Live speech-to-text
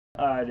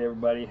Alright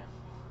everybody,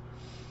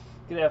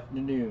 good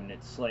afternoon.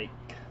 It's like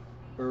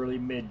early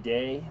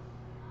midday.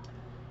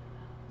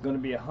 Going to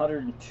be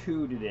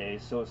 102 today,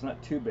 so it's not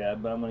too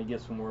bad, but I'm going to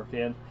get some work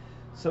in.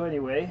 So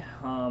anyway,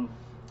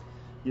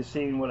 you've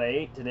seen what I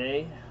ate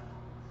today,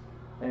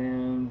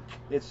 and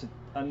it's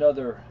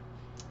another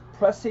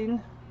pressing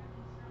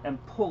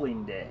and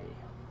pulling day.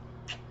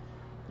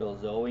 Little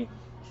Zoe,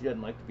 she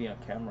doesn't like to be on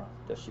camera,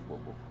 does she, boo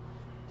boo?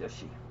 Does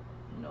she?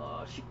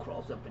 No, she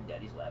crawls up in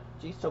Daddy's lap.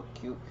 She's so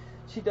cute.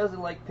 She doesn't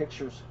like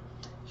pictures.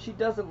 She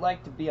doesn't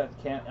like to be on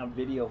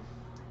video.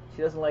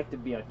 She doesn't like to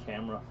be on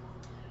camera.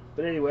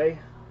 But anyway,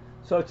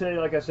 so today,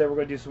 like I said, we're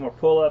going to do some more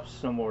pull-ups,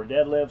 some more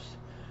deadlifts,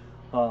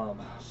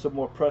 some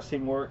more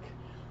pressing work.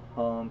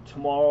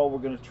 Tomorrow we're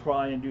going to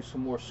try and do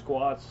some more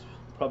squats.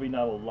 Probably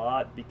not a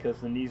lot because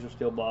the knees are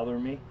still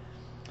bothering me.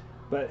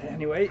 But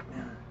anyway,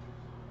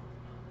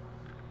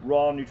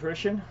 raw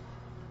nutrition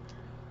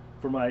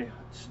for my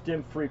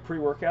stim-free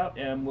pre-workout,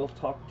 and we'll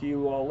talk to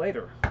you all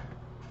later.